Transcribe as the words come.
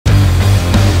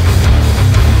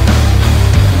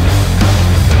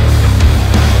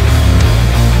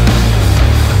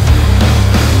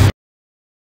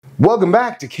Welcome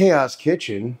back to Chaos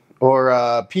Kitchen,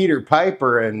 or Peter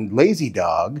Piper and Lazy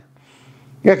Dog.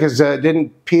 Yeah, because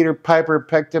didn't Peter Piper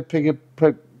pick up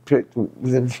huh?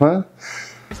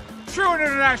 True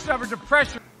international average of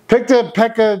pressure. Picked a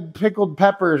peck of pickled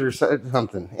peppers or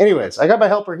something. Anyways, I got my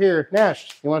helper here. Nash,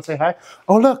 you want to say hi?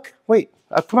 Oh, look. Wait.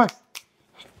 Come on.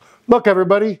 Look,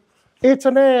 everybody. It's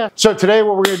a Nash. So today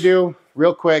what we're going to do,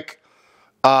 real quick,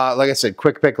 like I said,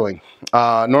 quick pickling.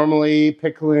 Normally,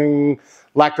 pickling,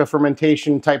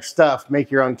 lacto-fermentation type stuff,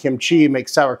 make your own kimchi, make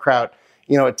sauerkraut.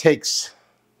 You know, it takes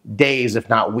days, if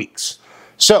not weeks.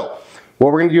 So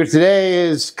what we're going to do today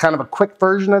is kind of a quick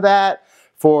version of that.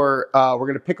 We're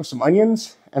going to pickle some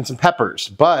onions and some peppers,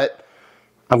 but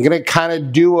I'm going to kind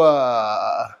of do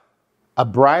a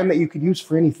brine that you could use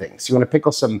for anything. So you want to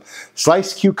pickle some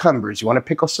sliced cucumbers, you want to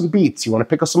pickle some beets, you want to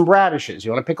pickle some radishes,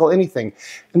 you want to pickle anything.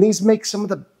 And these make some of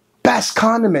the best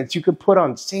condiments you could put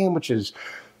on sandwiches,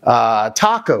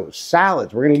 tacos,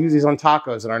 salads. We're going to use these on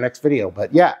tacos in our next video.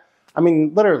 But yeah, I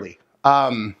mean, literally,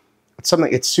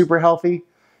 it's super healthy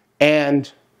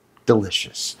and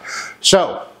delicious.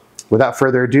 So without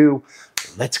further ado,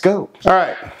 let's go. All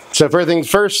right, so first things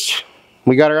first,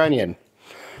 we got our onion.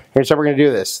 Here's how we're gonna do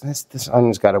this. This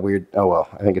onion's got a weird, oh well,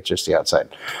 I think it's just the outside.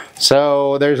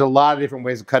 So there's a lot of different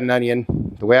ways of cutting an onion.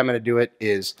 The way I'm gonna do it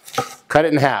is cut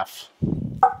it in half.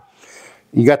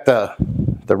 You got the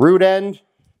root end,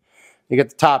 you got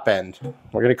the top end.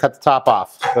 We're gonna cut the top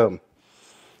off, boom.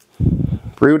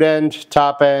 Root end,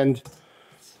 top end,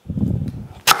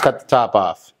 cut the top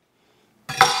off.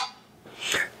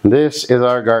 This is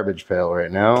our garbage pail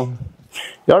right now.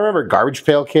 Y'all remember garbage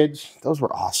pail kids? Those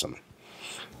were awesome.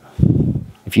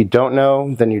 If you don't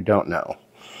know, then you don't know.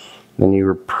 Then you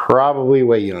were probably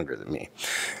way younger than me.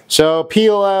 So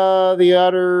peel the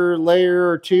outer layer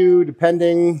or two,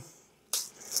 depending.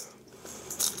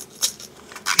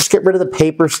 Just get rid of the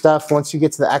paper stuff. Once you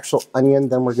get to the actual onion,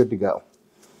 then we're good to go.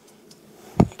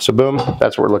 So boom,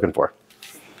 that's what we're looking for.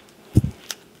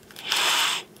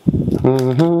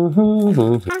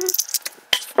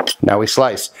 Now we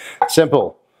slice.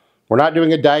 Simple. We're not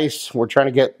doing a dice. We're trying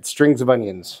to get strings of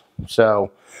onions. So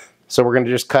we're going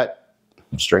to just cut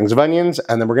strings of onions,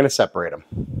 and then we're going to separate them.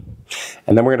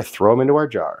 And then we're going to throw them into our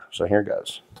jar. So here it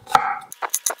goes.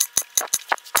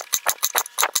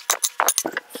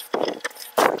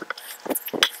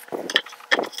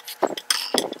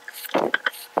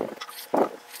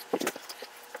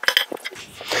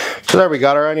 So there we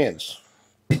got our onions.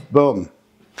 Boom.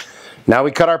 Now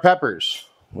we cut our peppers.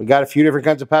 We got a few different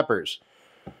kinds of peppers.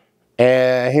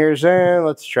 And here's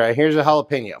let's try. Here's a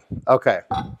jalapeno. Okay.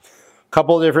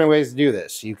 Couple of different ways to do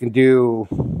this. You can do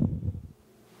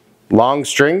long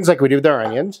strings like we do with our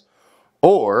onions,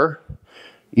 or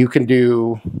you can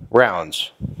do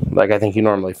rounds like I think you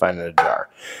normally find in a jar.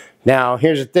 Now,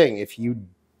 here's the thing. If you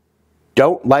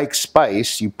don't like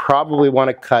spice, you probably want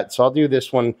to cut. So I'll do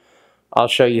this one. I'll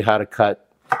show you how to cut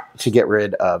to get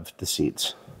rid of the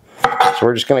seeds. So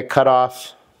we're just going to cut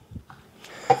off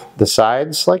the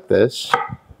sides like this.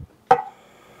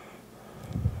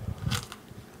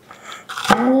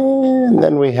 And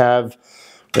then we can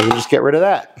just get rid of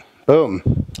that.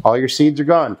 Boom. All your seeds are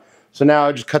gone. So now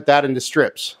I just cut that into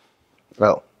strips.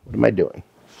 Oh, what am I doing?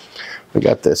 We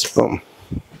got this. Boom.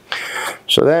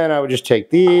 So then I would just take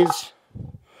these.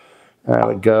 And I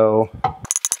would go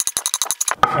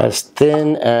as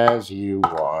thin as you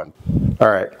want.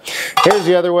 All right. Here's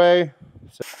the other way.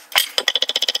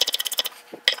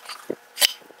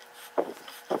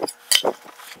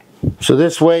 So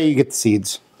this way you get the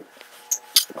seeds.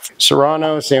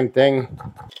 Serrano, same thing.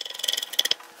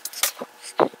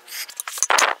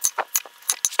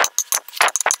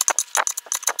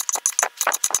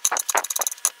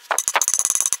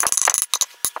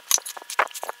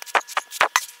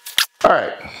 All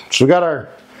right, so we got our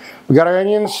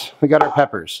onions, we got our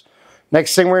peppers.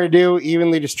 Next thing we're gonna do,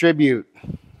 evenly distribute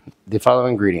the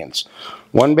following ingredients.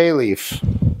 1 bay leaf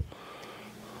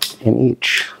in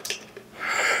each.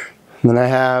 And then I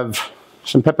have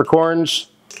some peppercorns,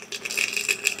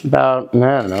 about, I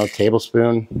don't know, a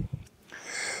tablespoon.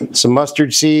 Some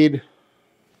mustard seed.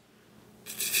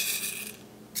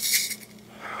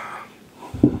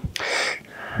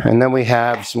 And then we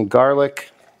have some garlic.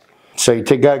 So you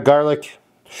take that garlic.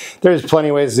 There's plenty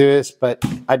of ways to do this, but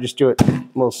I just do it a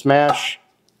little smash.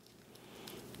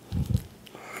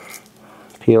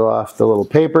 Peel off the little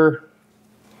paper.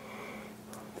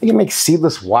 I think it makes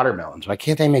seedless watermelons. Why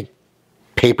can't they make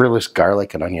paperless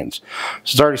garlic and onions?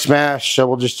 So it's already smashed, so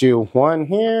we'll just do one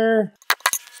here.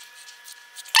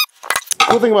 The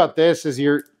cool thing about this is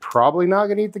you're probably not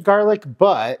going to eat the garlic,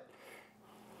 but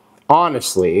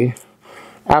honestly,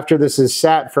 After this is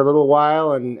sat for a little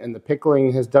while and the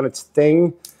pickling has done its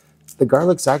thing, the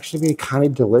garlic's actually be kind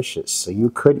of delicious. So you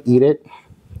could eat it,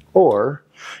 or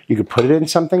you could put it in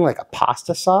something like a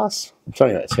pasta sauce. So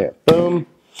anyways, here, boom,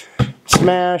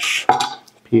 smash,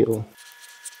 peel.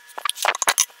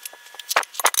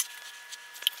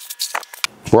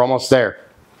 We're almost there.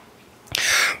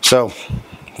 So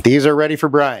these are ready for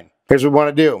brine. Here's what we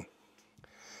want to do.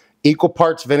 Equal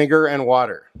parts vinegar and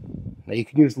water. Now you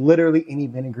can use literally any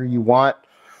vinegar you want.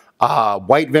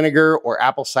 White vinegar or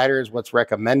apple cider is what's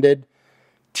recommended.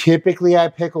 Typically I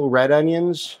pickle red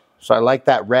onions, so I like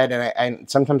that red, and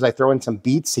sometimes I throw in some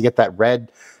beets to get that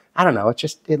red. I don't know,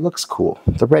 it looks cool,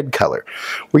 the red color.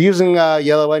 We're using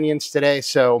yellow onions today,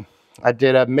 so I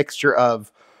did a mixture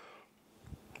of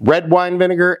red wine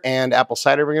vinegar and apple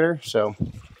cider vinegar. So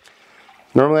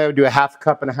normally I would do a half a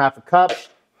cup and a half a cup,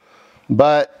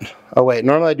 but, oh wait,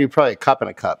 normally I do probably a cup and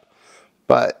a cup.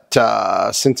 But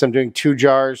since I'm doing 2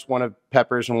 jars, one of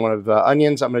peppers and one of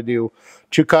onions, I'm going to do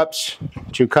 2 cups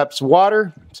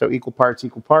water, so equal parts.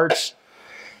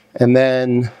 And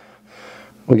then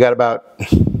we got about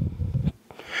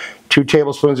 2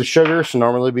 tablespoons of sugar, so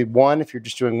normally it'd be 1 if you're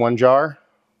just doing 1 jar.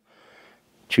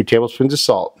 2 tablespoons of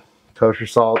salt, kosher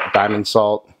salt, diamond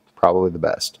salt, probably the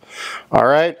best. All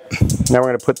right, now we're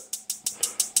going to put,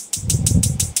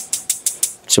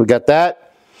 so we got that.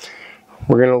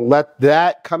 We're going to let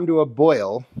that come to a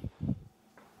boil,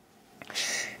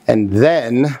 and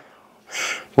then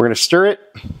we're going to stir it,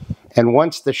 and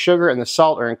once the sugar and the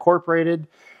salt are incorporated,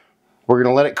 we're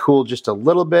going to let it cool just a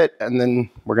little bit, and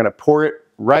then we're going to pour it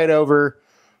right over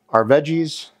our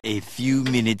veggies. A few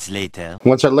minutes later.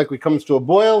 Once our liquid comes to a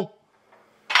boil,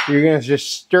 you're going to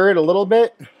just stir it a little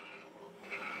bit.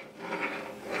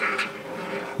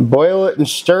 Boil it and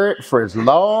stir it for as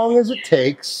long as it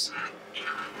takes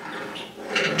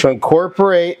to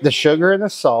incorporate the sugar and the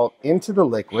salt into the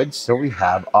liquid, so we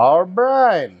have our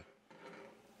brine.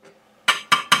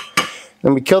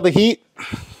 Then we kill the heat.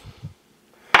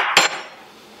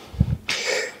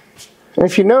 And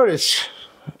if you notice,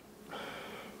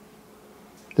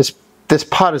 this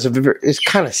pot is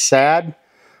kind of sad.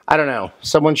 I don't know.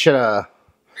 Someone should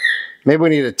maybe we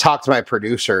need to talk to my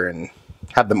producer and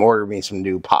have them order me some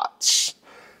new pots.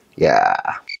 Yeah.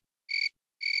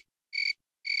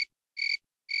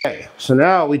 Okay, so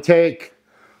now we take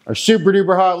our super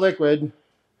duper hot liquid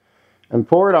and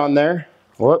pour it on there.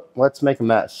 Whoop, let's make a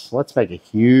mess. Let's make a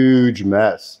huge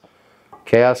mess.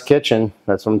 Chaos Kitchen,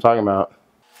 that's what I'm talking about.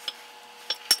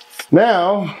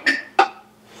 Now,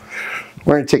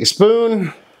 we're going to take a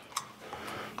spoon,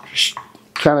 just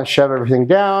kind of shove everything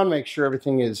down, make sure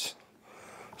everything is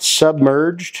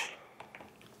submerged.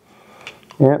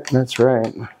 Yep, that's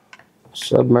right.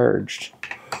 Submerged.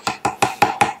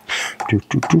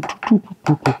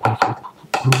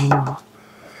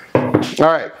 All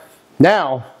right,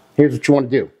 now here's what you want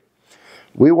to do.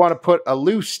 We want to put a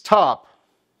loose top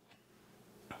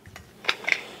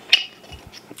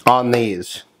on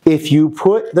these. If you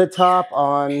put the top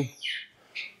on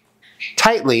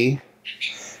tightly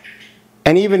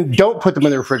and even don't put them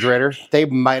in the refrigerator, they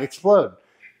might explode.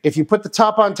 If you put the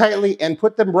top on tightly and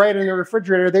put them right in the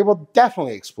refrigerator, they will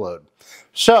definitely explode.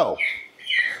 So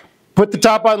put the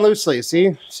top on loosely,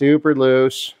 see? Super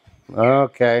loose.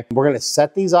 Okay. We're going to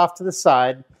set these off to the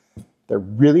side. They're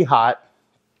really hot.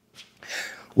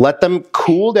 Let them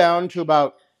cool down to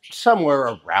about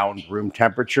somewhere around room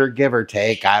temperature, give or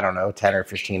take, I don't know, 10 or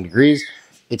 15 degrees.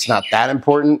 It's not that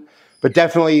important, but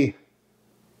definitely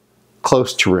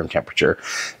close to room temperature.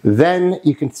 Then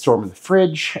you can store them in the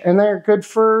fridge, and they're good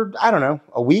for, I don't know,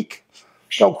 a week.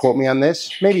 Don't quote me on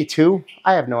this. Maybe 2.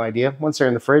 I have no idea. Once they're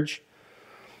in the fridge.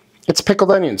 It's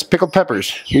pickled onions, pickled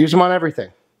peppers. Use them on everything.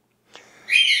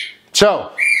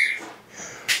 So,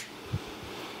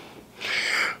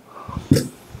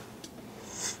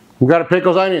 we've got our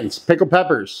pickled onions, pickled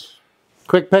peppers,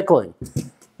 quick pickling.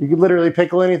 You can literally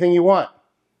pickle anything you want.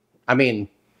 I mean,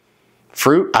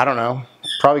 fruit, I don't know.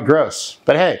 Probably gross.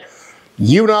 But hey,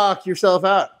 you knock yourself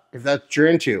out if that's what you're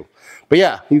into. But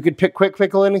yeah, you could quick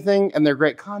pickle anything, and they're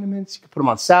great condiments. You can put them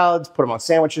on salads, put them on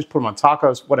sandwiches, put them on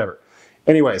tacos, whatever.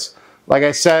 Anyways, like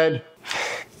I said,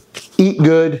 eat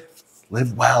good,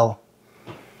 live well.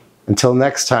 Until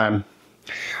next time,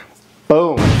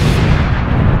 boom.